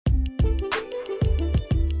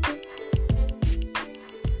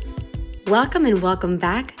Welcome and welcome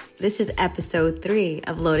back. This is episode 3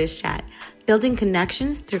 of Lotus Chat, building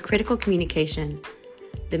connections through critical communication,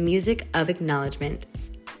 the music of acknowledgement.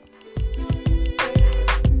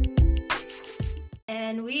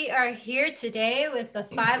 And we are here today with the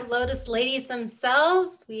 5 Lotus ladies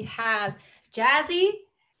themselves. We have Jazzy,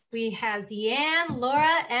 we have Deanne,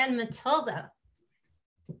 Laura, and Matilda.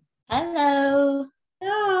 Hello.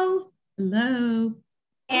 Hello. Hello.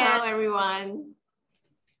 Hello, everyone.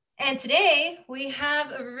 And today we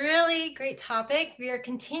have a really great topic. We are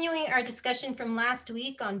continuing our discussion from last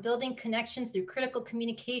week on building connections through critical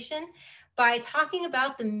communication by talking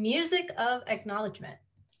about the music of acknowledgement.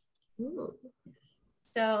 Ooh.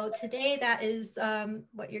 So today that is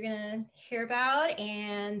what you're going to hear about.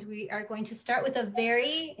 And we are going to start with a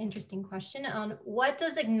very interesting question on what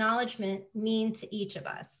does acknowledgement mean to each of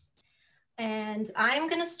us? And I'm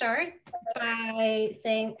going to start by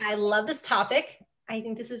saying I love this topic. I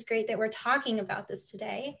think this is great that we're talking about this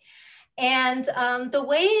today. And the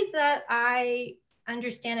way that I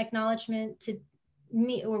understand acknowledgement to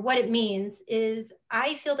me, or what it means, is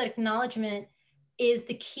I feel that acknowledgement is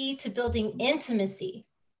the key to building intimacy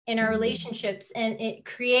in our relationships, and it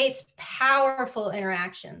creates powerful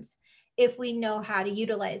interactions if we know how to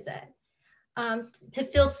utilize it. To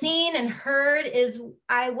feel seen and heard is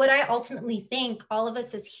what I ultimately think all of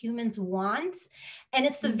us as humans want. And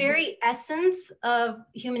it's the very essence of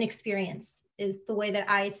human experience, is the way that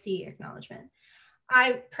I see acknowledgement.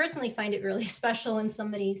 I personally find it really special when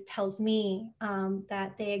somebody tells me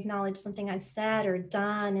that they acknowledge something I've said or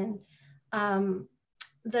done. And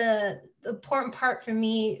the important part for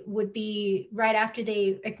me would be right after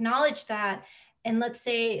they acknowledge that, and let's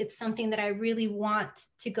say it's something that I really want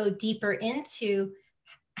to go deeper into,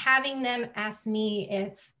 having them ask me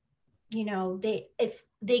if, if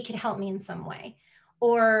they could help me in some way,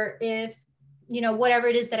 or if, whatever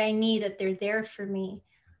it is that I need, that they're there for me.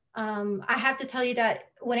 I have to tell you that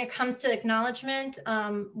when it comes to acknowledgement,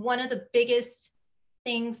 one of the biggest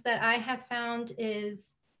things that I have found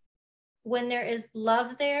is when there is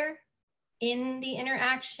love there in the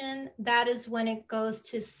interaction, that is when it goes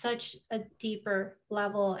to such a deeper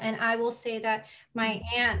level. And I will say that my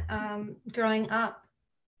aunt growing up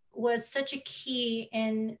was such a key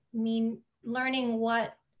in me learning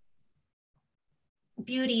what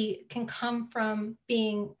beauty can come from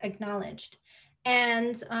being acknowledged.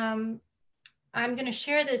 And I'm going to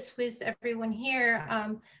share this with everyone here.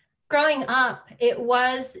 Growing up, it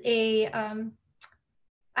was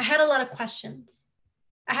I had a lot of questions.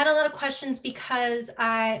 I had a lot of questions because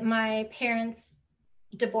my parents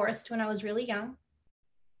divorced when I was really young.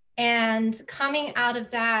 And coming out of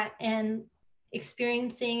that and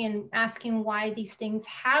experiencing and asking why these things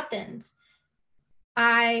happened,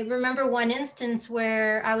 I remember one instance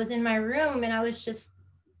where I was in my room and I was just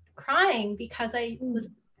crying because I was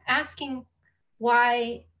asking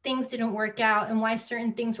why things didn't work out and why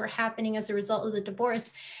certain things were happening as a result of the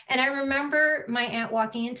divorce. And I remember my aunt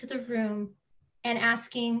walking into the room and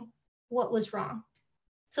asking what was wrong.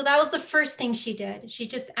 So that was the first thing she did. She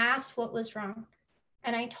just asked what was wrong.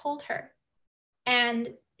 And I told her.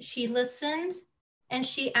 And she listened and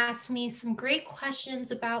she asked me some great questions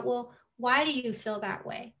about, well, why do you feel that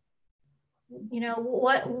way?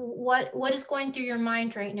 What is going through your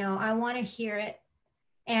mind right now? I want to hear it.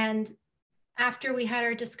 And after we had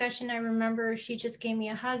our discussion, I remember she just gave me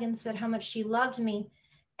a hug and said how much she loved me.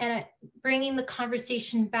 And bringing the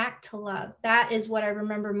conversation back to love, that is what I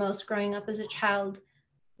remember most growing up as a child,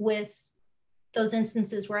 with those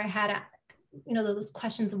instances where I had, those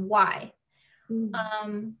questions of why.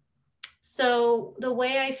 So the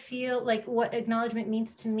way I feel like what acknowledgement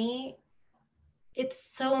means to me, it's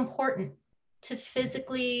so important to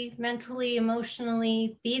physically, mentally,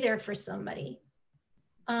 emotionally be there for somebody.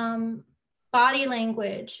 Body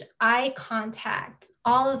language, eye contact,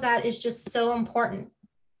 all of that is just so important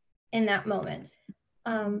in that moment.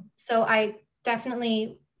 So I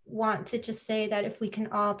definitely want to just say that if we can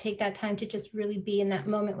all take that time to just really be in that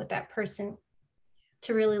moment with that person,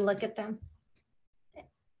 to really look at them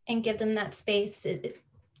and give them that space,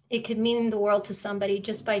 it could mean the world to somebody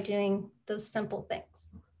just by doing those simple things.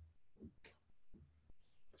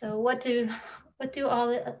 So what do all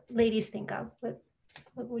the ladies think of?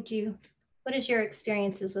 What is your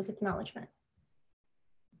experiences with acknowledgement?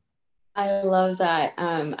 I love that,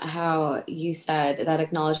 how you said that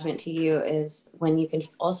acknowledgement to you is when you can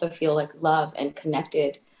also feel like love and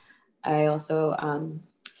connected. I also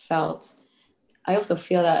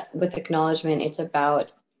feel that with acknowledgement, it's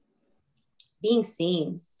about being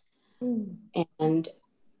seen and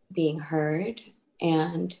being heard.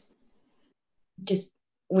 And just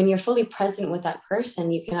when you're fully present with that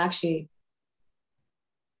person, you can actually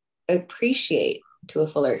appreciate to a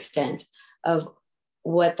fuller extent of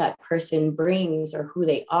what that person brings or who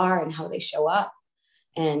they are and how they show up.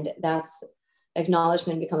 And that's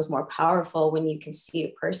acknowledgement becomes more powerful when you can see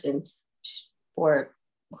a person for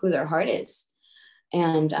who their heart is,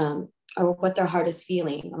 and or what their heart is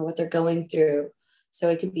feeling or what they're going through. So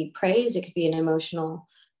it could be praise, it could be an emotional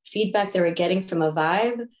feedback they were getting from a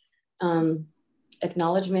vibe.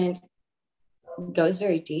 Acknowledgement goes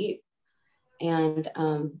very deep, and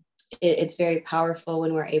it's very powerful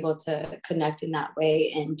when we're able to connect in that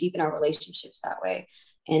way and deepen our relationships that way.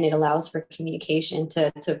 And it allows for communication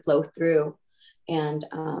to flow through, and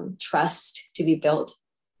trust to be built.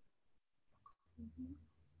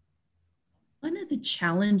 One of the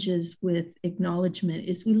challenges with acknowledgement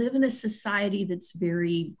is we live in a society that's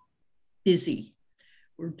very busy.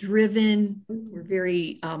 We're driven, we're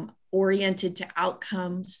very oriented to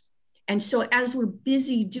outcomes. And so as we're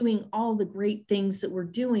busy doing all the great things that we're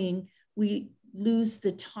doing, we lose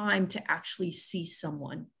the time to actually see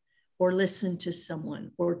someone or listen to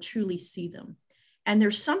someone or truly see them. And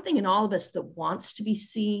there's something in all of us that wants to be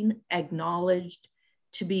seen, acknowledged,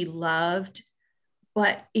 to be loved.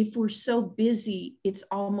 But if we're so busy, it's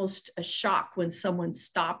almost a shock when someone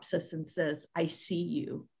stops us and says, I see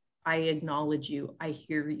you, I acknowledge you, I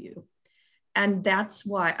hear you. And that's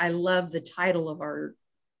why I love the title of our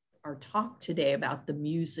talk today about the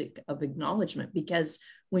music of acknowledgement, because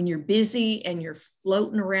when you're busy and you're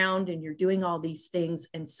floating around and you're doing all these things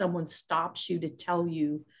and someone stops you to tell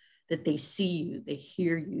you that they see you, they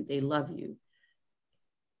hear you, they love you,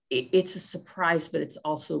 it's a surprise, but it's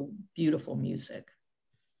also beautiful music.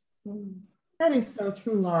 That is so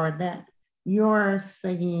true, Laura, that you're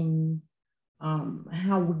saying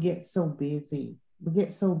how we get so busy. We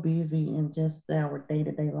get so busy in just our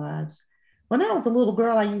day-to-day lives. When I was a little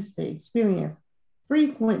girl, I used to experience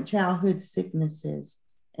frequent childhood sicknesses,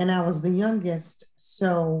 and I was the youngest.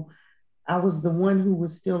 So I was the one who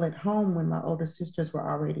was still at home when my older sisters were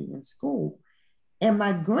already in school. And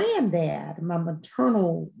my granddad, my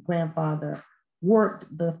maternal grandfather,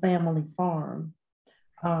 worked the family farm.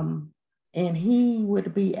 And he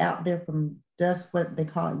would be out there from dusk, what they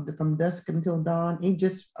call it, from dusk until dawn. He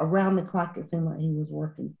just around the clock, it seemed like he was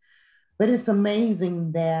working. But it's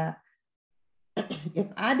amazing that if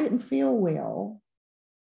I didn't feel well,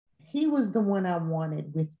 he was the one I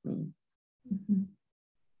wanted with me. Mm-hmm.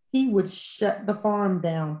 He would shut the farm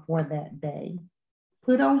down for that day,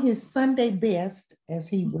 put on his Sunday best, as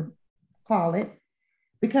he would call it,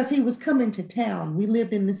 because he was coming to town. We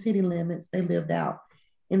lived in the city limits. They lived out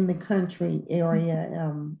in the country area,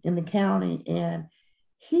 in the county. And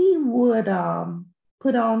he would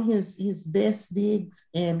put on his best digs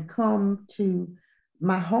and come to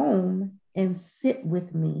my home and sit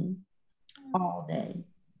with me all day.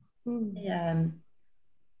 Mm. And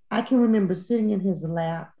I can remember sitting in his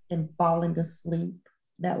lap and falling asleep.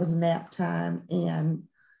 That was nap time. And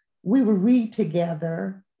we would read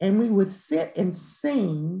together and we would sit and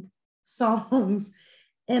sing songs.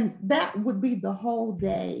 And that would be the whole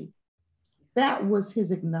day. That was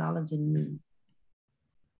his acknowledging me.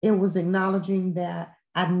 It was acknowledging that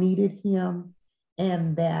I needed him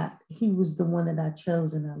and that he was the one that I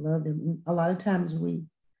chose and I loved him. A lot of times we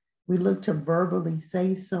look to verbally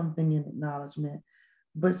say something in acknowledgement,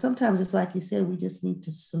 but sometimes it's like you said, we just need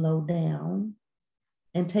to slow down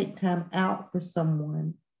and take time out for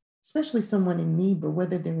someone, especially someone in need, but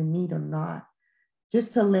whether they're in need or not,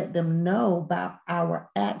 just to let them know about our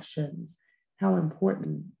actions, how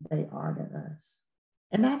important they are to us.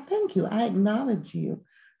 And I thank you. I acknowledge you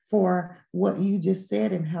for what you just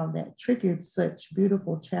said and how that triggered such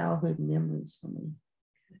beautiful childhood memories for me.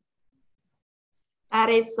 That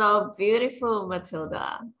is so beautiful,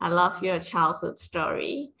 Matilda. I love your childhood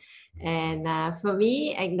story. And for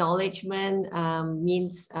me, acknowledgement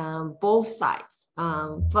means both sides.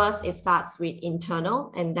 First, it starts with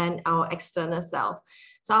internal and then our external self.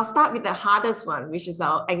 So I'll start with the hardest one, which is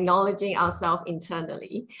our acknowledging ourselves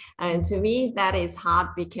internally. And to me, that is hard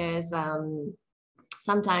because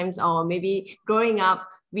sometimes, or maybe growing up,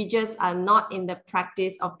 we just are not in the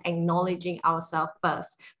practice of acknowledging ourselves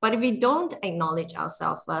first. But if we don't acknowledge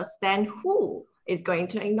ourselves first, then who is going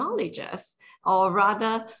to acknowledge us? Or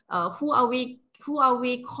rather, who are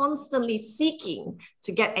we constantly seeking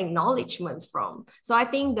to get acknowledgements from? So I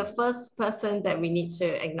think the first person that we need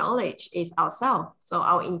to acknowledge is ourselves, so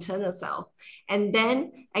our internal self, and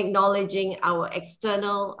then acknowledging our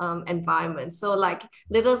external environment. So like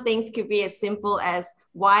little things could be as simple as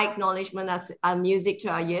why acknowledgement are music to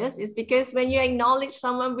our ears is because when you acknowledge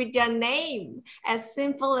someone with their name, as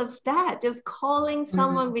simple as that, just calling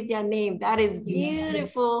someone with their name, that is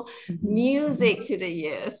beautiful music to the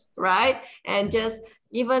ears, right? And just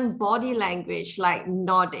even body language, like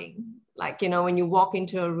nodding, like, you know, when you walk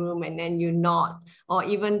into a room and then you nod, or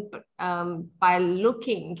even by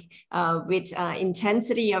looking with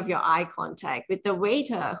intensity of your eye contact with the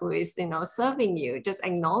waiter who is, you know, serving you, just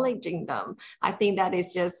acknowledging them. I think that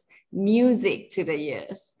is just music to the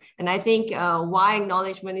ears. And I think why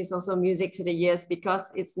acknowledgement is also music to the ears,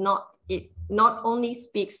 because it not only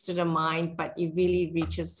speaks to the mind, but it really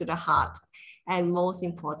reaches to the heart, and most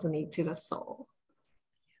importantly, to the soul.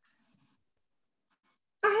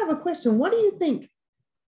 I have a question. What do you think?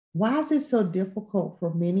 Why is it so difficult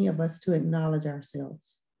for many of us to acknowledge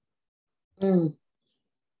ourselves?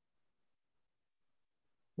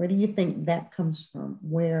 Where do you think that comes from?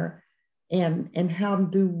 Where and how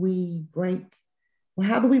do we break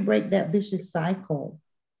that vicious cycle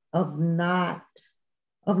of not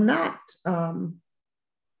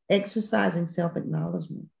exercising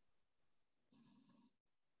self-acknowledgement?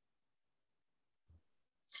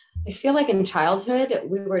 I feel like in childhood,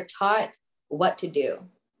 we were taught what to do.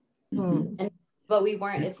 But we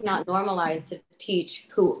weren't, it's not normalized to teach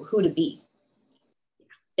who to be.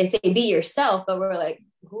 They say be yourself, but we're like,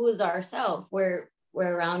 who is ourself? We're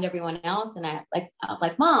around everyone else. And I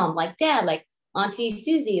like mom, like dad, like Auntie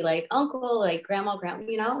Susie, like uncle, like grandma,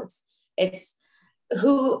 you know, it's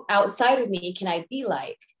who outside of me can I be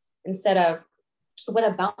like, instead of what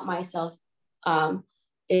about myself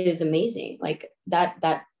is amazing. Like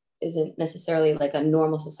that isn't necessarily like a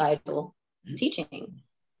normal societal teaching.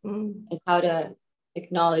 It's how to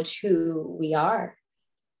acknowledge who we are.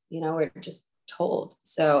 You know, we're just told.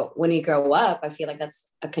 So when we grow up, I feel like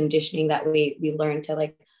that's a conditioning that we learn to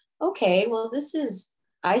like, okay, well,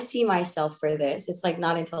 I see myself for this. It's like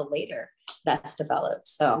not until later that's developed.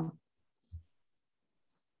 So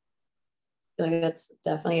I feel like that's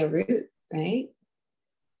definitely a root, right?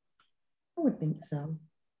 I would think so.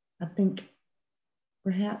 I think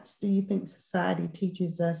perhaps, do you think society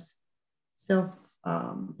teaches us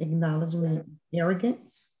self-acknowledgement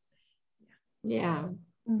arrogance? Yeah.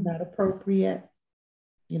 Not appropriate.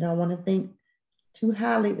 You don't want to think too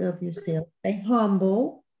highly of yourself. Stay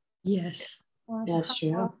humble. Yes. That's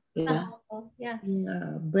true. Yeah. Yeah.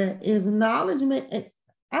 Yeah. But is acknowledgement,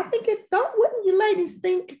 I think wouldn't you ladies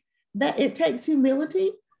think that it takes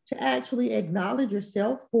humility to actually acknowledge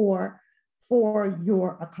yourself for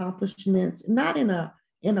your accomplishments, not in a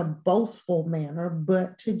boastful manner,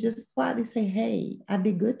 but to just quietly say, hey, I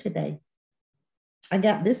did good today. I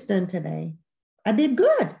got this done today. I did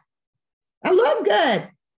good. I look good.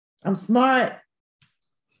 I'm smart.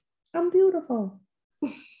 I'm beautiful.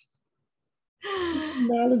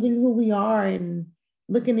 Acknowledging who we are and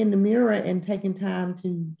looking in the mirror and taking time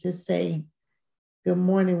to just say good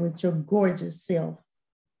morning with your gorgeous self.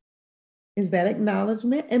 Is that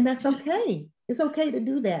acknowledgement? And that's okay. It's okay to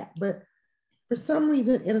do that. But for some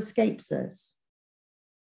reason, it escapes us.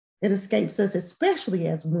 It escapes us, especially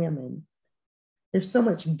as women. There's so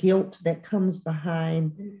much guilt that comes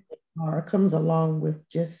behind or comes along with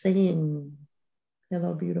just saying,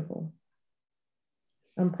 hello, beautiful.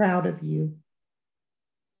 I'm proud of you.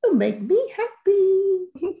 You make me happy.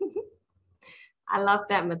 I love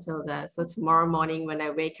that, Matilda. So tomorrow morning when I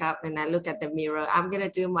wake up and I look at the mirror, I'm going to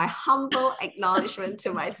do my humble acknowledgement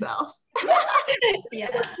to myself. Yeah.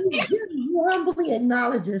 You humbly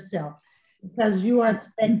acknowledge yourself because you are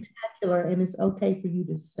spectacular, and it's okay for you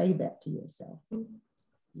to say that to yourself.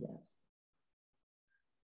 Yes.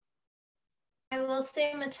 I will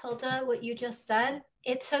say, Matilda, what you just said,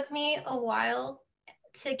 it took me a while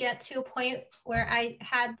to get to a point where I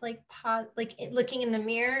had like looking in the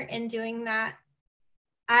mirror and doing that.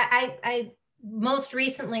 I most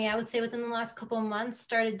recently, I would say within the last couple of months,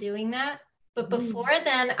 started doing that. But before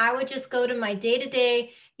then, I would just go to my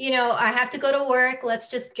day-to-day, you know, I have to go to work. Let's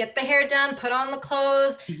just get the hair done, put on the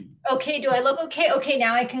clothes. Okay, do I look okay? Okay,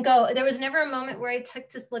 now I can go. There was never a moment where I took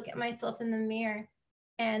to look at myself in the mirror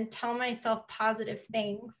and tell myself positive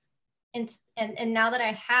things. And now that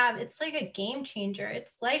I have, it's like a game changer.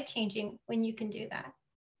 It's life-changing when you can do that.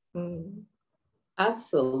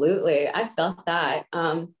 Absolutely. I felt that.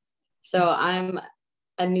 So I'm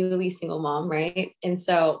a newly single mom, right? And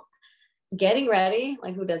so getting ready,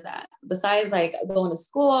 like who does that? Besides like going to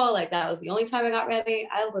school, like that was the only time I got ready.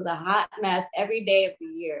 I was a hot mess every day of the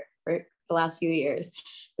year for the last few years.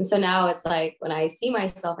 And so now it's like when I see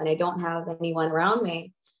myself and I don't have anyone around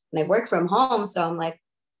me and I work from home. So I'm like,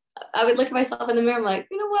 I would look at myself in the mirror. I'm like,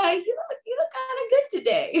 you know what? You look kind of good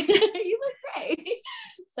today. You look great.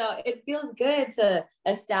 So it feels good to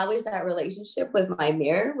establish that relationship with my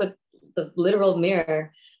mirror, with the literal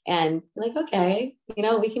mirror, and like, okay, you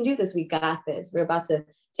know, we can do this. We got this. We're about to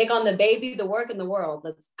take on the baby, the work, and the world.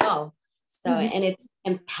 Let's go. So, and it's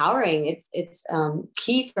empowering. It's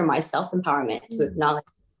key for my self-empowerment to acknowledge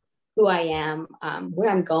who I am, where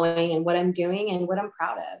I'm going, and what I'm doing, and what I'm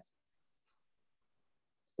proud of.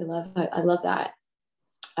 I love that.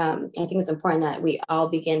 I think it's important that we all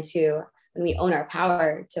begin to, when we own our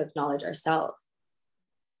power, to acknowledge ourselves,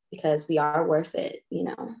 because we are worth it. You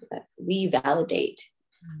know, that we validate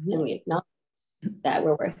and we acknowledge that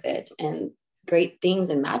we're worth it, and great things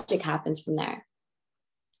and magic happens from there.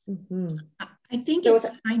 I think it's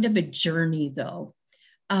kind of a journey, though,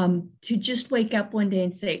 to just wake up one day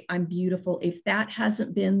and say, I'm beautiful. If that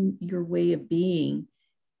hasn't been your way of being,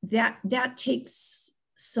 that takes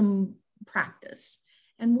some practice.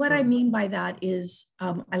 And what I mean by that is,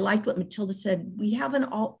 I liked what Matilda said.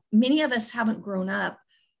 Many of us haven't grown up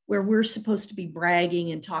where we're supposed to be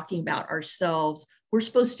bragging and talking about ourselves. We're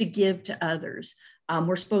supposed to give to others.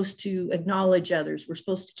 We're supposed to acknowledge others. We're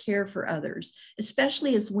supposed to care for others,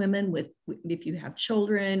 especially as women, if you have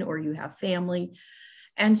children or you have family.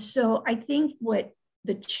 And so I think what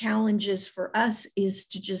the challenge is for us is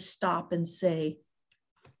to just stop and say,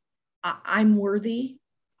 I'm worthy.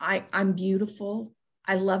 I'm beautiful.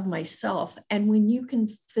 I love myself. And when you can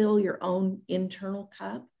fill your own internal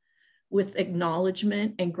cup with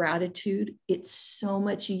acknowledgement and gratitude, it's so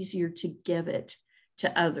much easier to give it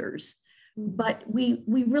to others. But we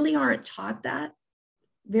really aren't taught that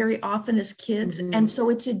very often as kids. And so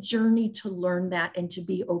it's a journey to learn that and to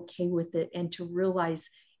be okay with it and to realize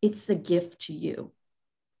it's the gift to you.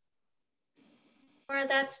 Laura,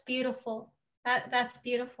 that's beautiful. That's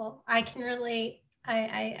beautiful. I can relate.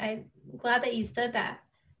 I'm glad that you said that,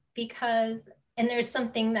 because, and there's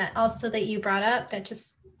something that also that you brought up that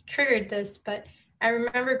just triggered this, but I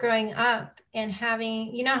remember growing up and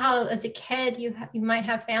having, you know how as a kid, you might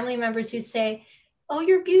have family members who say, oh,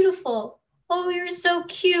 you're beautiful. Oh, you're so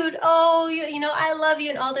cute. Oh, you know, I love you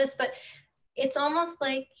and all this, but it's almost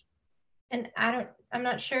like, and I'm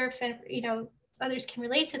not sure if, you know, others can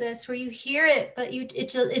relate to this, where you hear it, but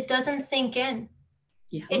it doesn't sink in.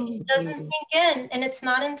 Yeah. It just doesn't sink in. And it's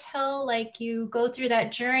not until like you go through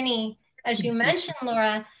that journey, as you mentioned,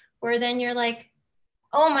 Laura, where then you're like,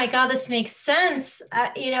 oh my God, this makes sense.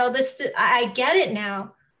 You know, I get it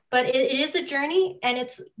now, but it is a journey, and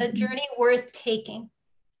it's a journey worth taking.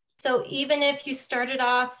 So even if you started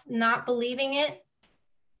off not believing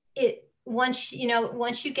it, once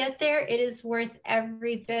you get there, it is worth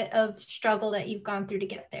every bit of struggle that you've gone through to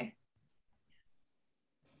get there.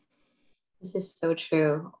 This is so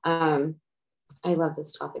true. I love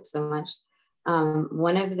this topic so much.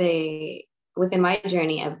 Within my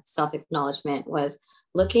journey of self-acknowledgement was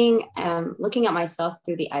looking at myself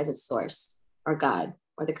through the eyes of Source, or God,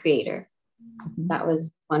 or the Creator. That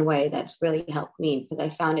was one way that really helped me, because I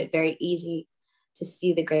found it very easy to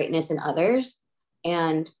see the greatness in others.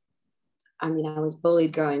 And I mean, I was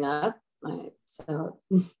bullied growing up, so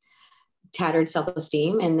tattered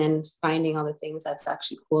self-esteem, and then finding all the things that's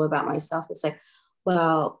actually cool about myself. It's like,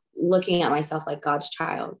 well, looking at myself like God's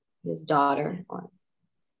child, his daughter,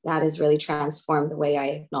 that has really transformed the way I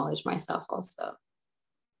acknowledge myself also.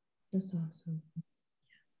 That's awesome.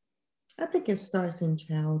 I think it starts in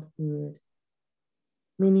childhood.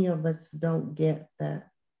 Many of us don't get that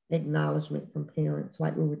acknowledgement from parents,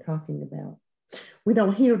 like we were talking about. We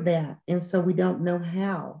don't hear that, and so we don't know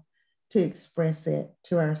how to express it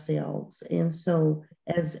to ourselves. And so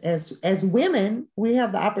as women, we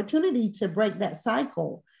have the opportunity to break that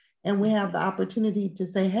cycle. And we have the opportunity to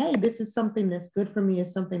say, hey, this is something that's good for me,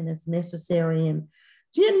 it's something that's necessary. And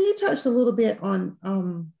Jen, you touched a little bit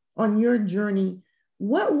on your journey.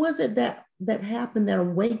 What was it that happened that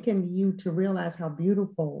awakened you to realize how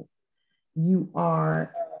beautiful you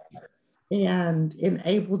are and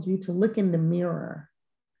enabled you to look in the mirror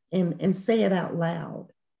and say it out loud?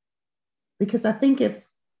 Because I think if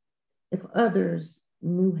others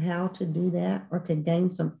knew how to do that or could gain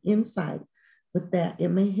some insight with that, it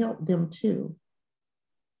may help them too.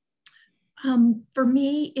 For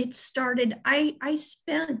me, it started, I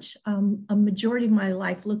spent a majority of my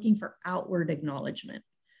life looking for outward acknowledgement.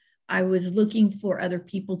 I was looking for other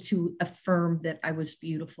people to affirm that I was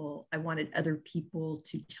beautiful. I wanted other people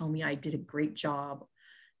to tell me I did a great job,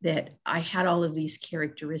 that I had all of these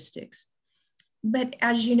characteristics. But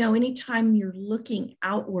as you know, anytime you're looking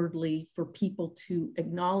outwardly for people to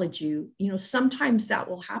acknowledge you, sometimes that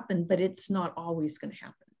will happen, but it's not always going to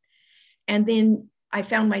happen. And then I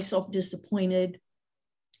found myself disappointed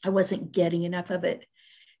I wasn't getting enough of it.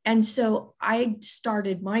 And so I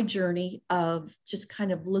started my journey of just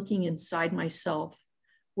kind of looking inside myself,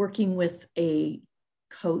 working with a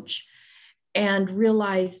coach, and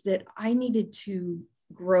realized that I needed to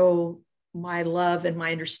grow my love and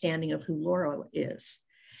my understanding of who Laura is.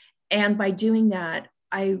 And by doing that,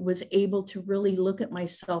 I was able to really look at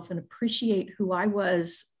myself and appreciate who I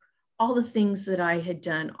was, all the things that I had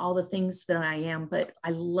done, all the things that I am. But I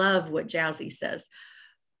love what Jazzy says,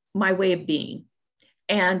 my way of being.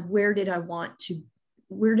 And where did I want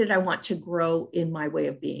to grow in my way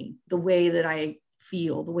of being, the way that I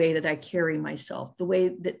feel, the way that I carry myself, the way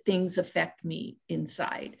that things affect me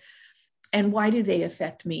inside. And why do they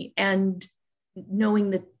affect me? And knowing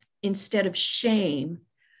that instead of shame,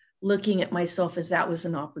 looking at myself as that was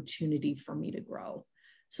an opportunity for me to grow.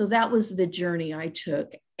 So that was the journey I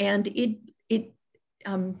took. And it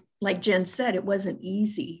like Jen said, it wasn't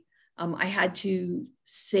easy. I had to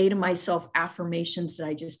say to myself affirmations that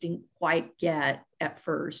I just didn't quite get at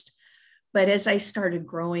first. But as I started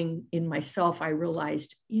growing in myself, I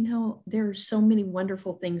realized, there are so many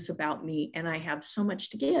wonderful things about me and I have so much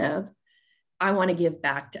to give. I want to give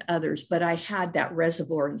back to others, but I had that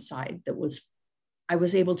reservoir inside I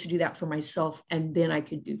was able to do that for myself, and then I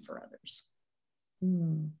could do for others.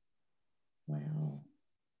 Wow.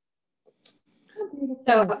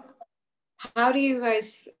 So how do you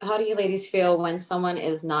ladies feel when someone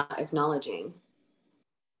is not acknowledging?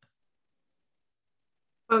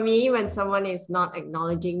 For me, when someone is not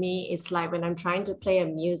acknowledging me, it's like when I'm trying to play a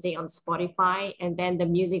music on Spotify and then the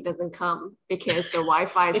music doesn't come because the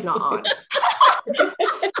Wi-Fi is not on.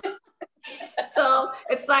 So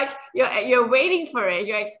it's like you're waiting for it,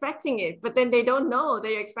 you're expecting it, but then they don't know that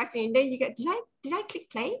you're expecting it. And then you get, did I click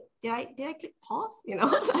play? Did I click pause?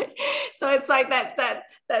 So it's like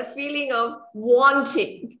that feeling of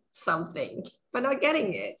wanting something but not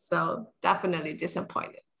getting it. So definitely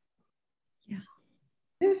disappointed. Yeah.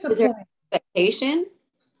 Is there expectation?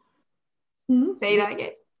 Say that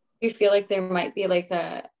again. Do you feel like there might be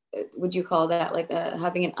would you call that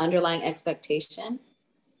having an underlying expectation?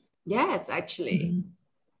 Yes, actually.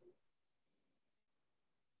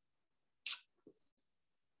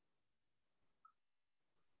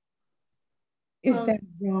 Is that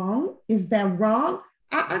wrong? Is that wrong?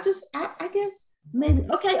 I guess maybe.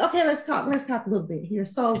 Okay. Let's talk a little bit here.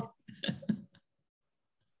 So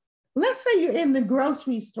let's say you're in the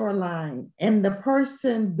grocery store line and the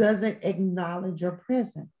person doesn't acknowledge your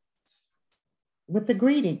presence with the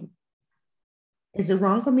greeting. Is it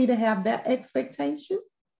wrong for me to have that expectation?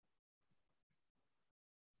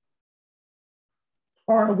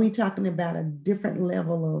 Or are we talking about a different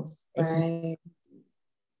level of? Right.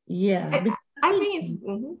 Yeah. I think it's.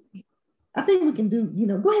 I think we can do,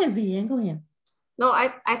 go ahead, Zian, go ahead. No, I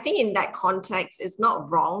think in that context, it's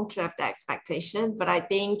not wrong to have the expectation, but I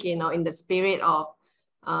think, in the spirit of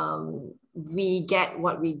we get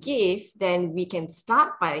what we give, then we can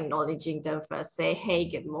start by acknowledging them first, say, hey,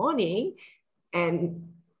 good morning, and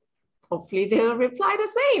hopefully they'll reply the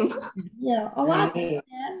same. Yeah. I think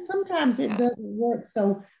that. Sometimes it doesn't work.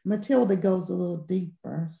 So Matilda goes a little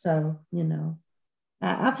deeper. So,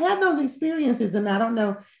 I've had those experiences, and I don't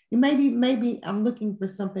know, maybe I'm looking for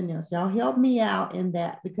something else. Y'all help me out in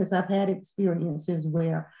that, because I've had experiences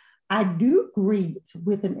where I do greet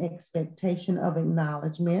with an expectation of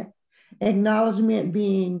acknowledgement. Acknowledgement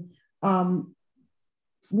being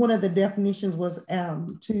one of the definitions was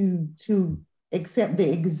to accept the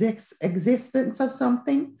existence of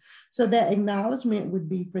something. So that acknowledgement would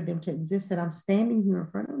be for them to exist, that I'm standing here in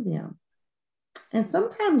front of them. And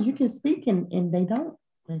sometimes you can speak and they don't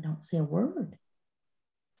say a word.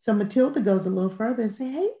 So Matilda goes a little further and say,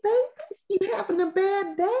 hey, baby, you having a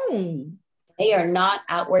bad day. They are not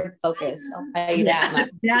outward focused. I'll tell you that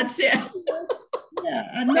much. That's it. Yeah,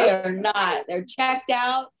 I know. They are not. They're checked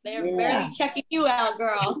out. They're barely checking you out,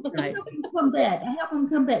 girl. Right. I help them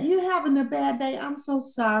come back. You're having a bad day. I'm so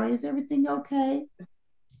sorry. Is everything okay?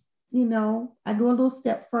 I go a little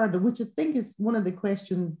step further, which I think is one of the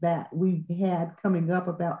questions that we had coming up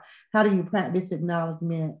about how do you practice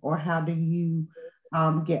acknowledgement, or how do you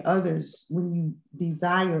get others when you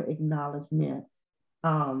desire acknowledgement?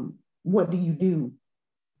 What do you do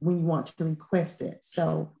when you want to request it?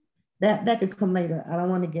 So that could come later. I don't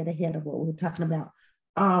want to get ahead of what we're talking about.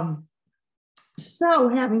 So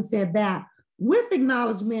having said that, with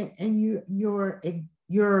acknowledgement and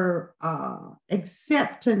your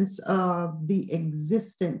acceptance of the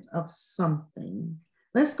existence of something,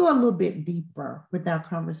 let's go a little bit deeper with our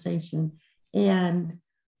conversation. And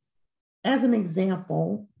as an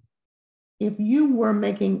example, if you were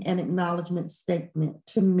making an acknowledgement statement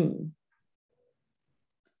to me,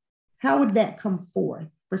 how would that come forth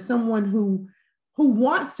for someone who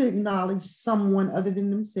wants to acknowledge someone other than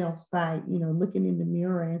themselves by, looking in the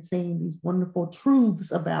mirror and saying these wonderful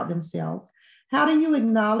truths about themselves? How do you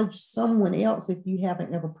acknowledge someone else if you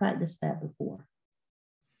haven't ever practiced that before?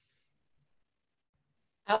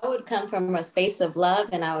 I would come from a space of love,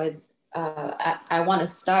 and I want to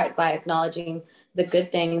start by acknowledging the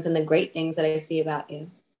good things and the great things that I see about you.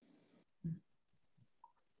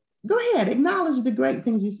 Go ahead, acknowledge the great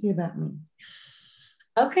things you see about me.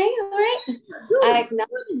 Okay, all right. Do an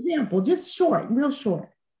example, just short, real short.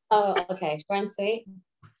 Oh, okay, short and sweet.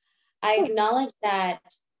 I acknowledge that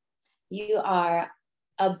you are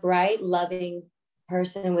a bright, loving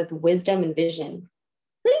person with wisdom and vision.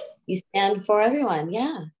 You stand for everyone.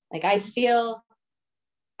 Yeah. Like I feel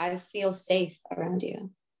safe around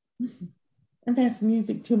you. And that's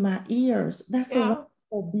music to my ears. That's a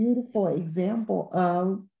wonderful, beautiful example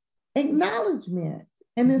of acknowledgement.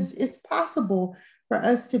 And it's possible for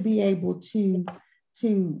us to be able to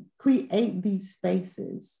create these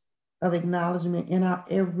spaces of acknowledgement in our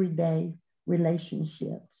everyday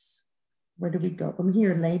relationships. Where do we go from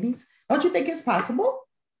here, ladies? Don't you think it's possible?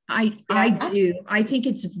 I do. I think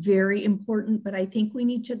it's very important, but I think we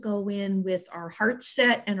need to go in with our heart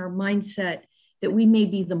set and our mindset that we may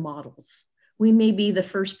be the models. We may be the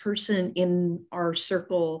first person in our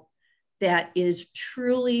circle that is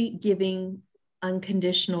truly giving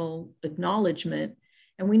unconditional acknowledgement.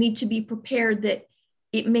 And we need to be prepared that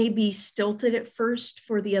it may be stilted at first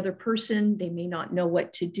for the other person. They may not know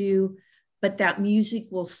what to do, but that music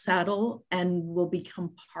will settle and will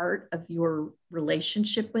become part of your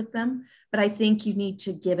relationship with them. But I think you need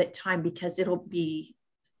to give it time because it'll be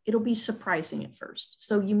surprising at first.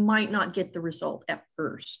 So you might not get the result at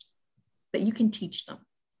first, but you can teach them.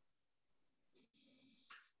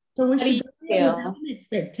 So we should go in without an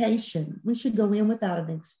expectation. We should go in without an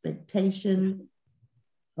expectation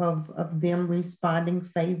of them responding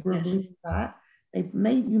favorably. Yes.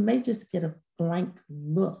 You may just get a blank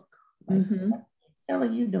look. Like, what the hell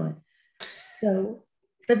are you doing? So,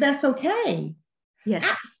 but that's okay. Yes.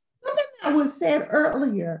 Something that was said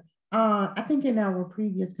earlier, I think in our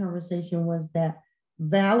previous conversation, was that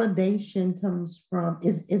validation comes from,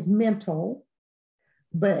 is mental,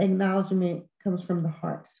 but acknowledgement comes from the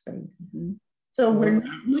heart space. So we're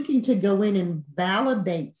not looking to go in and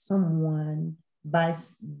validate someone by,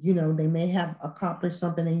 they may have accomplished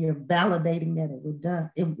something and you're validating that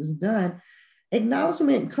it was done.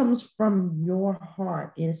 Acknowledgement comes from your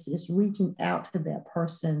heart. It's reaching out to that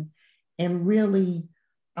person and really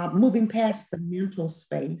moving past the mental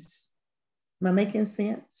space. Am I making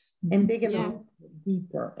sense? And digging a little bit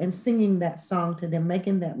deeper and singing that song to them,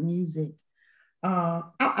 making that music.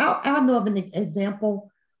 I'll know of an example.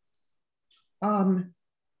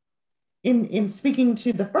 In speaking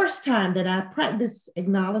to the first time that I practiced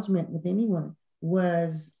acknowledgement with anyone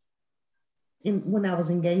was when I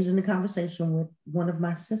was engaged in a conversation with one of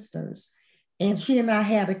my sisters. And she and I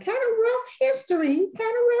had a kind of rough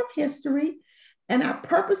history. And I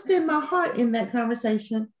purposed in my heart in that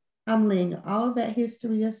conversation, I'm laying all of that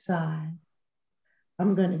history aside.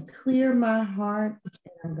 I'm going to clear my heart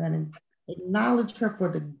and I'm going to acknowledge her for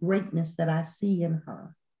the greatness that I see in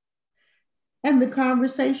her. And the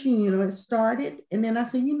conversation, it started. And then I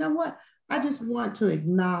said, you know what? I just want to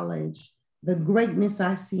acknowledge the greatness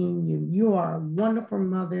I see in you. You are a wonderful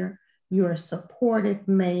mother. You're a supportive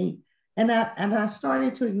mate. And I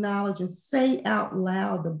started to acknowledge and say out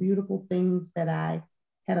loud the beautiful things that I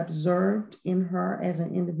had observed in her as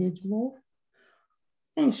an individual.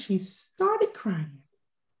 And she started crying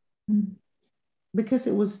because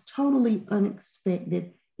it was totally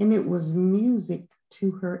unexpected. And it was music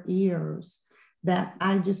to her ears that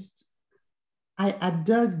I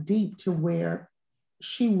dug deep to where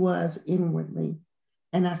she was inwardly.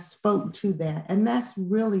 And I spoke to that. And that's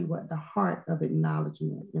really what the heart of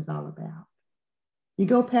acknowledgement is all about. You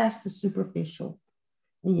go past the superficial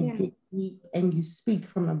and you dig deep and you speak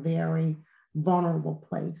from a very vulnerable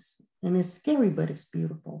place. And it's scary, but it's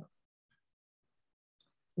beautiful.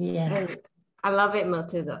 Yeah. And I love it,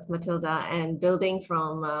 Matilda. And building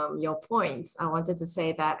from your points, I wanted to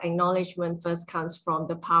say that acknowledgement first comes from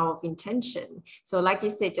the power of intention. So like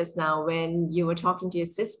you said just now, when you were talking to your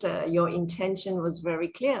sister, your intention was very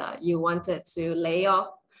clear. You wanted to lay off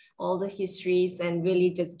all the histories and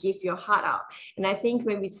really just give your heart out. And I think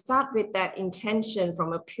when we start with that intention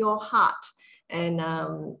from a pure heart, and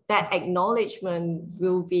that acknowledgement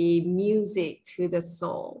will be music to the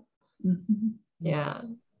soul. Yeah.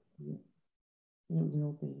 It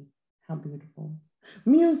will be. How beautiful.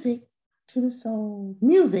 Music to the soul.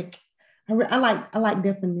 Music. I like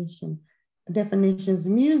definition. definitions,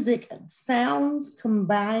 music, sounds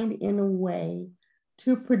combined in a way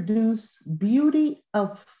to produce beauty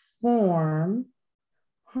of form,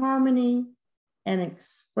 harmony, and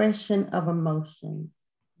expression of emotion.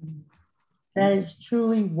 That is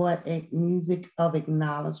truly what a music of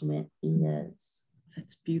acknowledgement is.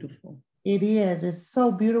 That's beautiful. It is. It's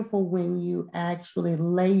so beautiful when you actually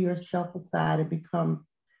lay yourself aside and become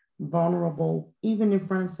vulnerable, even in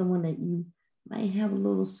front of someone that you might have a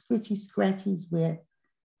little scratchy scratchies with,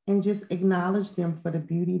 and just acknowledge them for the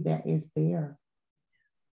beauty that is there.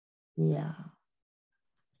 Yeah.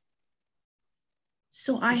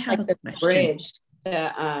 So I it's have like a the question. bridge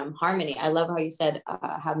to harmony. I love how you said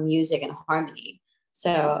have music and harmony.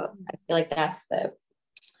 So I feel like that's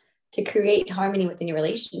to create harmony within your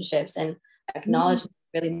relationships, and acknowledgement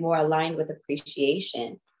really more aligned with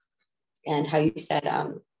appreciation. And how you said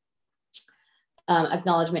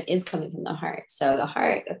acknowledgement is coming from the heart. So the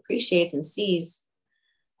heart appreciates and sees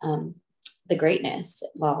the greatness,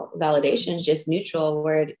 while validation is just neutral,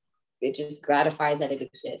 where it just gratifies that it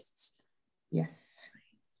exists. Yes.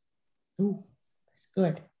 Ooh, that's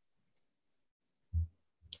good.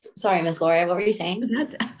 Sorry, Miss Laura, what were you saying?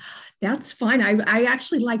 That's fine. I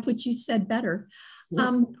actually like what you said better.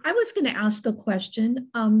 Yeah. I was going to ask the question,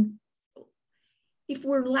 if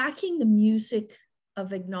we're lacking the music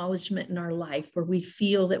of acknowledgement in our life, where we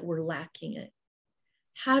feel that we're lacking it,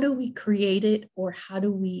 how do we create it, or how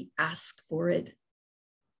do we ask for it?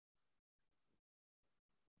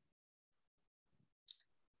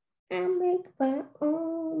 I make my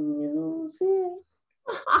own music.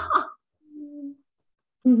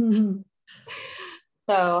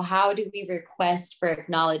 So how do we request for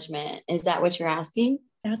acknowledgement? Is that what you're asking?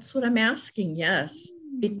 That's what I'm asking, yes.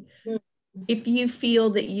 If you feel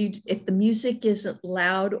that if the music isn't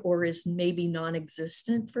loud or is maybe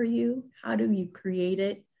non-existent for you, how do you create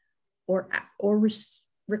it or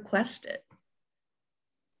request it?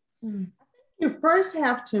 You first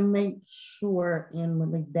have to make sure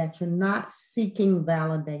inwardly that you're not seeking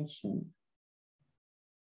validation.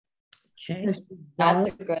 Okay. That's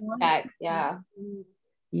a good check. Yeah.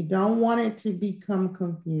 You don't want it to become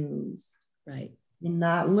confused. Right. You're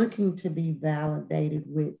not looking to be validated,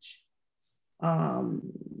 which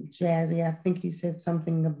Jazzy, I think you said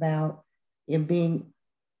something about it being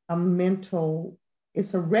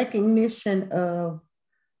it's a recognition of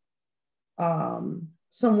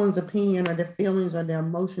someone's opinion or their feelings or their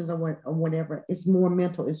emotions or whatever. It's more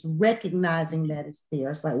mental. It's recognizing that it's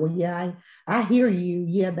there. It's like, well, yeah, I hear you.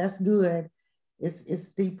 Yeah, that's good. It's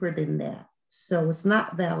deeper than that. So it's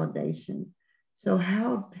not validation. So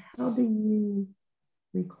how do you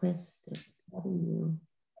request it? How do you?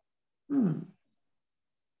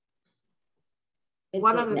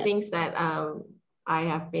 One of the things that I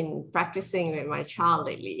have been practicing with my child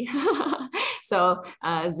lately. So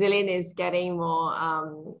Zillian is getting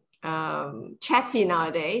more chatty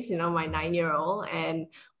nowadays, my 9-year-old. And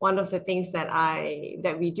one of the things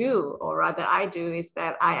that we do, or rather I do, is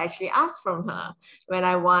that I actually ask from her when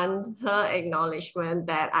I want her acknowledgement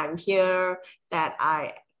that I'm here, that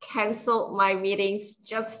I canceled my meetings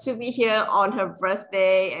just to be here on her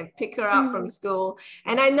birthday and pick her up from school.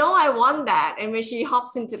 And I know I want that. And when she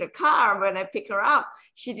hops into the car, when I pick her up,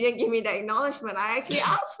 she didn't give me the acknowledgement. I actually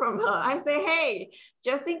asked from her. I say, hey,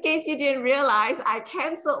 just in case you didn't realize, I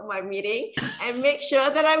canceled my meeting, and make sure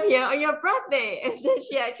that I'm here on your birthday. And then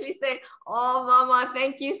she actually said, oh, Mama,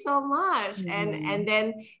 thank you so much. And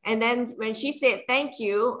then when she said thank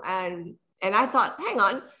you, and I thought, hang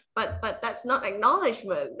on, but that's not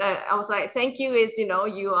acknowledgement. I was like, thank you is,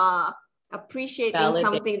 you are appreciating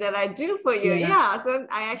something that I do for you. Yeah. So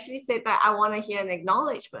I actually said that I want to hear an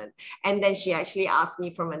acknowledgement. And then she actually asked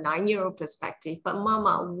me from a 9-year-old perspective, but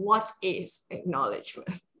Mama, what is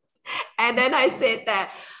acknowledgement? And then I said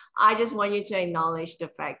that I just want you to acknowledge the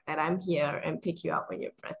fact that I'm here and pick you up on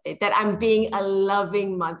your birthday, that I'm being a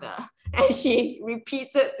loving mother. And she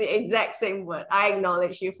repeated the exact same word. I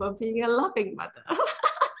acknowledge you for being a loving mother.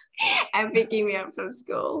 And picking me up from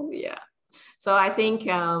school. Yeah. So I think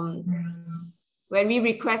when we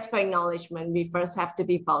request for acknowledgement, we first have to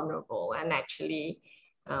be vulnerable and actually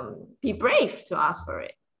be brave to ask for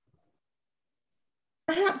it.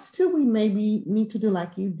 Perhaps too, we maybe need to do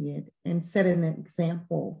like you did and set an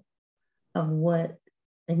example of what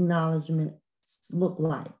acknowledgements look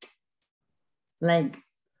like. Like,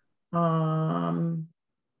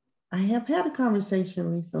 I have had a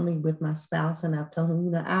conversation recently with my spouse, and I've told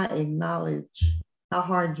him, I acknowledge how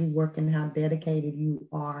hard you work and how dedicated you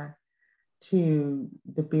are to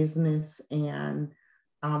the business, and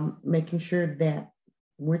making sure that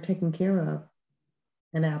we're taken care of.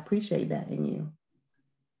 And I appreciate that in you.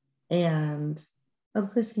 And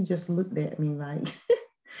of course, he just looked at me like,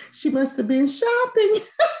 she must have been shopping.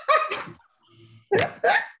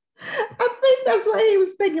 I think that's what he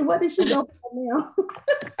was thinking. What did she go for now?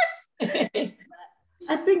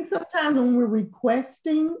 I think sometimes when we're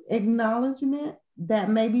requesting acknowledgement, that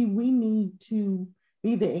maybe we need to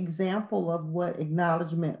be the example of what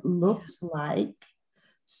acknowledgement looks like,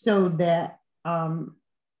 so that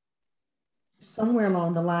somewhere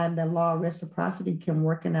along the line, the law of reciprocity can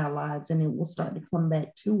work in our lives and it will start to come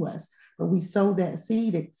back to us. But we sow that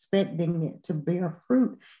seed expecting it to bear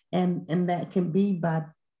fruit. And that can be by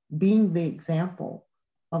being the example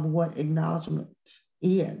of what acknowledgement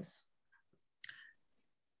is.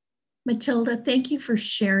 Matilda, thank you for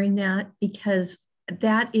sharing that, because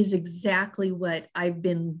that is exactly what I've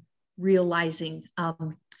been realizing.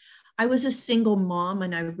 I was a single mom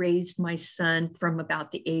and I raised my son from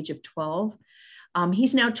about the age of 12.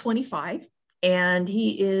 He's now 25 and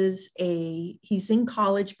he's in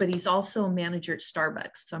college, but he's also a manager at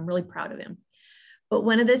Starbucks. So I'm really proud of him. But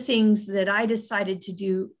one of the things that I decided to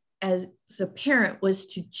do as a parent was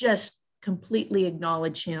to just completely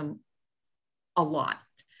acknowledge him a lot.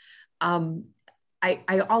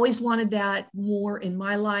 I always wanted that more in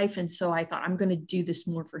my life. And so I thought, I'm going to do this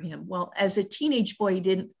more for him. Well, as a teenage boy, he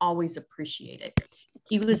didn't always appreciate it.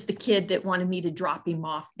 He was the kid that wanted me to drop him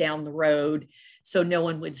off down the road so no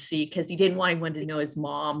one would see, because he didn't want anyone to know his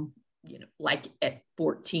mom. You know, like at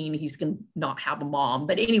 14, he's going to not have a mom.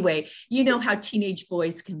 But anyway, you know how teenage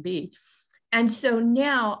boys can be. And so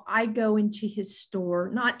now I go into his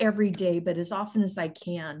store, not every day, but as often as I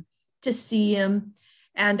can, to see him.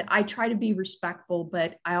 And I try to be respectful,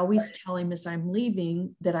 but I always tell him as I'm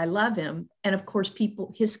leaving that I love him. And of course,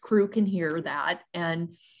 his crew can hear that.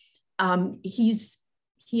 And he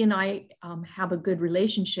and I have a good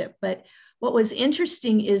relationship. But what was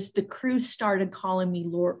interesting is the crew started calling me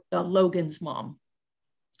Logan's mom.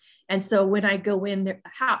 And so when I go in there,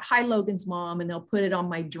 hi, Logan's mom, and they'll put it on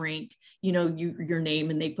my drink, you know, your name,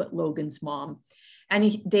 and they put Logan's mom. And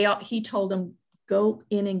he told them, go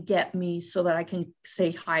in and get me so that I can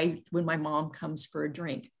say hi when my mom comes for a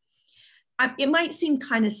drink. It might seem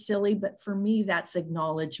kind of silly, but for me, that's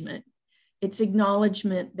acknowledgement. It's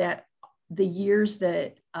acknowledgement that the years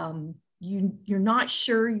that you're not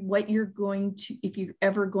sure what you're going to, if you're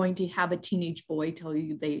ever going to have a teenage boy tell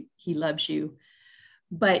you he loves you.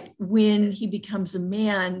 But when he becomes a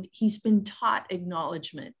man, he's been taught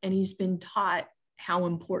acknowledgement, and he's been taught how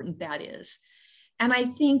important that is. And I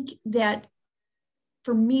think that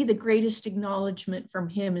for me, the greatest acknowledgement from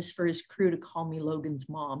him is for his crew to call me Logan's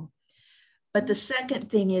mom. But the second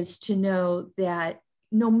thing is to know that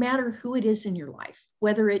no matter who it is in your life,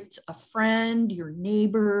 whether it's a friend, your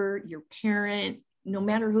neighbor, your parent, no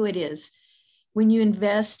matter who it is, when you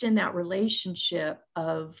invest in that relationship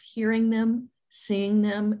of hearing them, seeing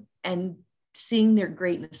them, and seeing their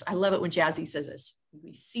greatness. I love it when Jazzy says this.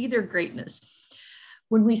 We see their greatness.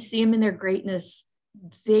 When we see them in their greatness,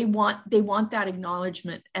 they want that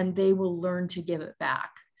acknowledgement, and they will learn to give it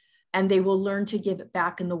back, and they will learn to give it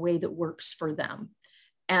back in the way that works for them.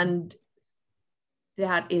 And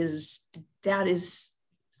that is,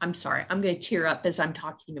 I'm sorry, I'm going to tear up as I'm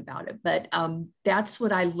talking about it, but that's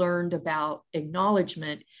what I learned about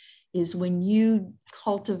acknowledgement, is when you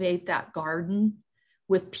cultivate that garden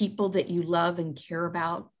with people that you love and care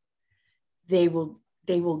about, they will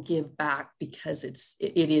give back, because it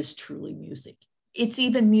is truly music. It's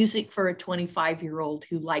even music for a 25-year-old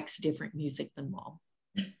who likes different music than mom.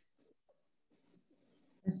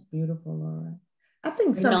 That's beautiful, Laura. I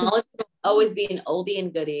think acknowledgement will always be an oldie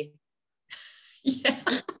and goodie. Yeah.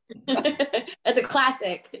 That's a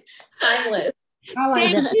classic. Timeless. I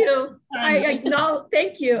like Thank that. you. I acknowledge,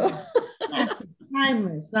 thank you.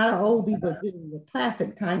 Timeless, not an oldie, but goodie, a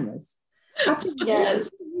classic, timeless. I think Yes.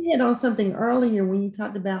 you hit on something earlier when you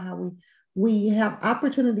talked about how we have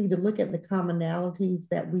opportunity to look at the commonalities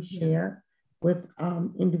that we share with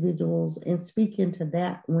individuals and speak into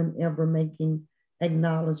that whenever making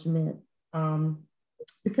acknowledgement.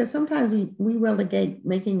 Because sometimes we relegate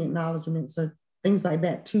making acknowledgements or things like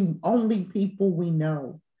that to only people we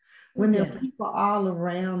know, when there are people all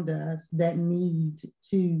around us that need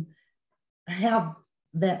to have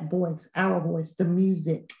that voice, our voice, the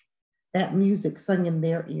music, that music sung in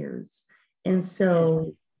their ears. And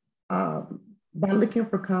so by looking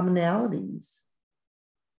for commonalities,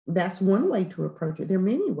 that's one way to approach it. There are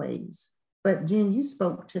many ways, but Jen, you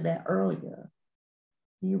spoke to that earlier.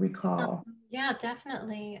 Do you recall? Yeah,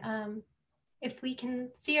 definitely. If we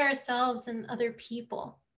can see ourselves in other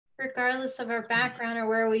people, regardless of our background or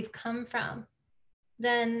where we've come from,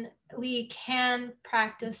 then we can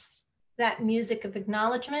practice that music of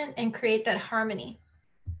acknowledgement and create that harmony.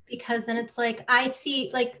 Because then it's like, I see,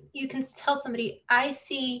 like you can tell somebody, I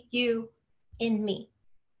see you in me,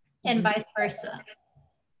 and vice versa.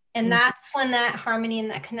 And that's when that harmony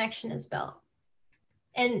and that connection is built.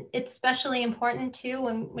 And it's especially important too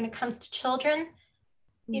when it comes to children,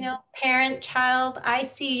 you know, parent, child, I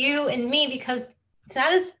see you in me, because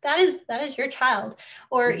that is your child.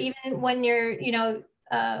 Or even when you're, you know,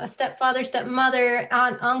 a stepfather, stepmother,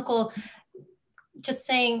 aunt, uncle, just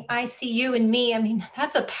saying, I see you in me. I mean,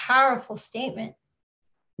 that's a powerful statement.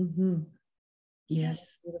 Mm-hmm.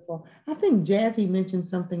 Yes. Beautiful. I think Jazzy mentioned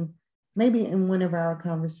something maybe in one of our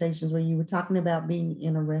conversations where you were talking about being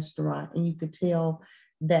in a restaurant and you could tell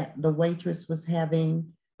that the waitress was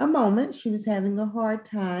having a moment. She was having a hard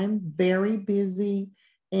time, very busy,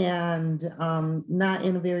 and not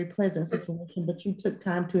in a very pleasant situation, but you took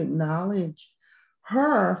time to acknowledge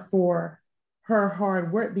her for her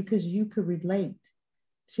hard work because you could relate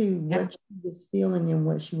to what she was feeling and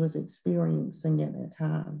what she was experiencing at that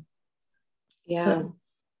time. Yeah. So,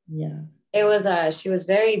 yeah. It was she was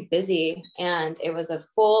very busy, and it was a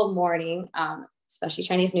full morning, especially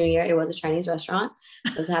Chinese New Year. It was a Chinese restaurant.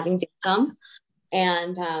 I was having dim sum,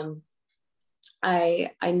 and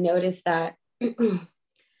I noticed that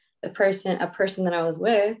a person that I was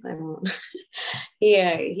with, I won't,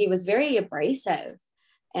 he was very abrasive,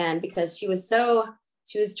 and because she was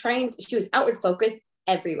outward focused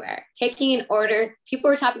everywhere, taking an order, people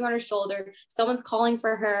were tapping on her shoulder, someone's calling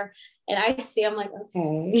for her, and I'm like,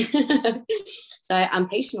 okay. So I'm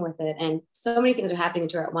patient with it, and so many things are happening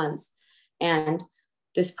to her at once, and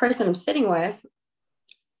this person I'm sitting with,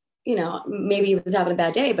 you know, maybe he was having a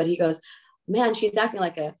bad day, but he goes, man, she's acting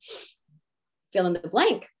like a fill in the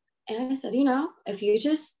blank. And I said, you know, if you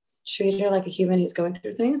just treat her like a human who's going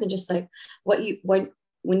through things, and just like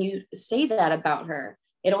when you say that about her,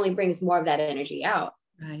 it only brings more of that energy out.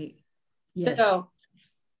 Right. Yes. So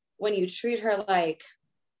when you treat her like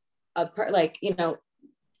you know,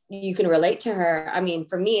 you can relate to her. I mean,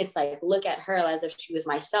 for me, it's like, look at her as if she was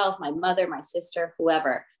myself, my mother, my sister,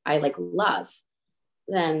 whoever I like love.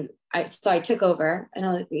 Then I took over,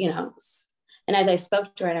 and you know, and as I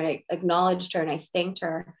spoke to her and I acknowledged her and I thanked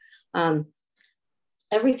her,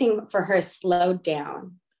 everything for her slowed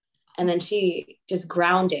down, and then she just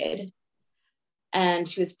grounded, and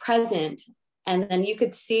she was present, and then you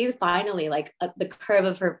could see finally like the curve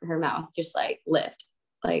of her mouth just like lift,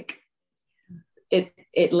 like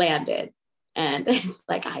it landed, and it's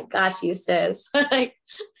like, I got you, sis. Like,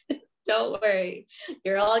 don't worry,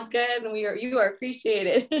 you're all good, and you are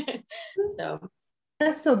appreciated. So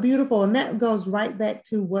that's so beautiful, and that goes right back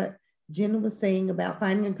to what Jenna was saying about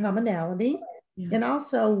finding a commonality. Yeah. And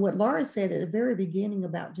also what Laura said at the very beginning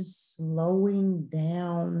about just slowing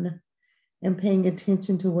down and paying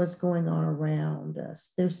attention to what's going on around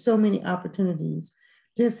us. There's so many opportunities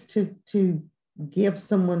just to give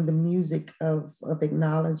someone the music of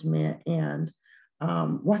acknowledgement, and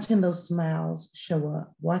watching those smiles show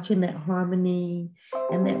up, watching that harmony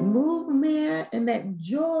and that movement and that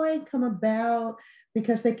joy come about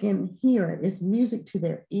because they can hear it. It's music to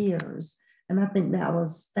their ears. And I think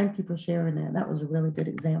thank you for sharing that. That was a really good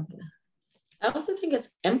example. I also think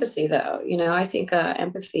it's empathy, though. You know, I think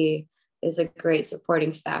empathy is a great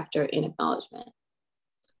supporting factor in acknowledgement.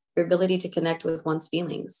 Your ability to connect with one's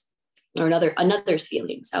feelings or another's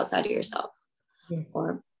feelings outside of yourself. Yes.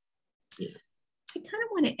 Or, you know. I kind of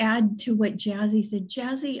want to add to what Jazzy said.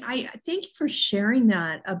 Jazzy, I thank you for sharing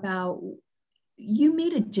that about you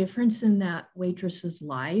made a difference in that waitress's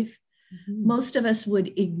life. Mm-hmm. Most of us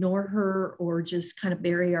would ignore her or just kind of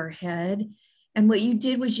bury our head. And what you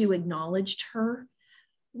did was you acknowledged her.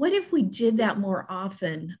 What if we did that more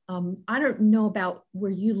often? I don't know about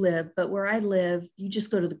where you live, but where I live, you just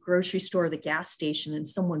go to the grocery store or the gas station and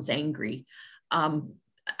someone's angry.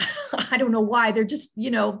 I don't know why. They're just,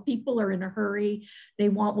 you know, people are in a hurry. They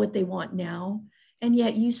want what they want now. And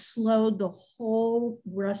yet you slowed the whole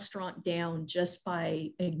restaurant down just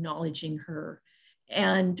by acknowledging her.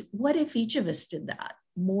 And what if each of us did that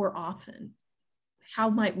more often? How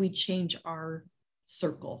might we change our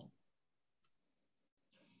circle?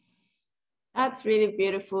 That's really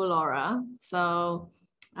beautiful, Laura. So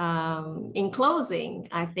in closing,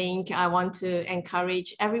 I think I want to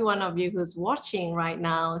encourage every one of you who's watching right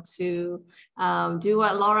now to do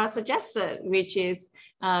what Laura suggested, which is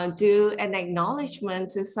do an acknowledgement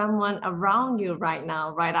to someone around you right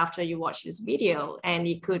now, right after you watch this video. And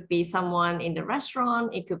it could be someone in the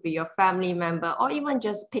restaurant, it could be your family member, or even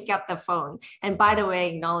just pick up the phone. And by the way,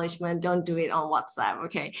 acknowledgement, don't do it on WhatsApp,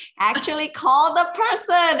 okay? Actually call the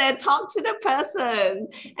person and talk to the person.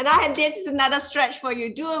 And this is another stretch for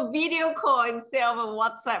you. Do a video call instead of a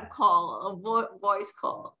WhatsApp call, a voice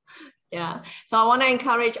call. Yeah. So I want to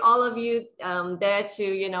encourage all of you there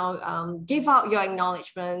to, give out your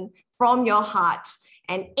acknowledgement from your heart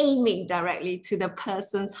and aiming directly to the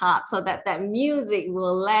person's heart so that that music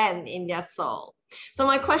will land in their soul. So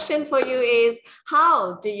my question for you is,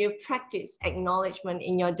 how do you practice acknowledgement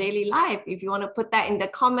in your daily life? If you want to put that in the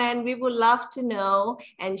comment, we would love to know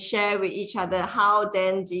and share with each other, how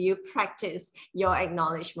then do you practice your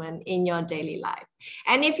acknowledgement in your daily life?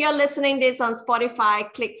 And if you're listening this on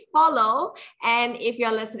Spotify, click follow. And if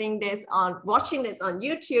you're watching this on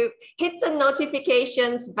YouTube, hit the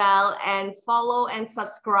notifications bell and follow and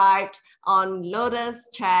subscribe on Lotus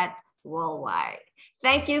Chat Worldwide.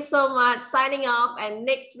 Thank you so much. Signing off. And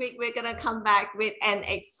next week, we're going to come back with an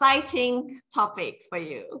exciting topic for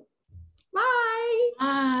you. Bye.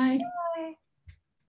 Bye. Bye.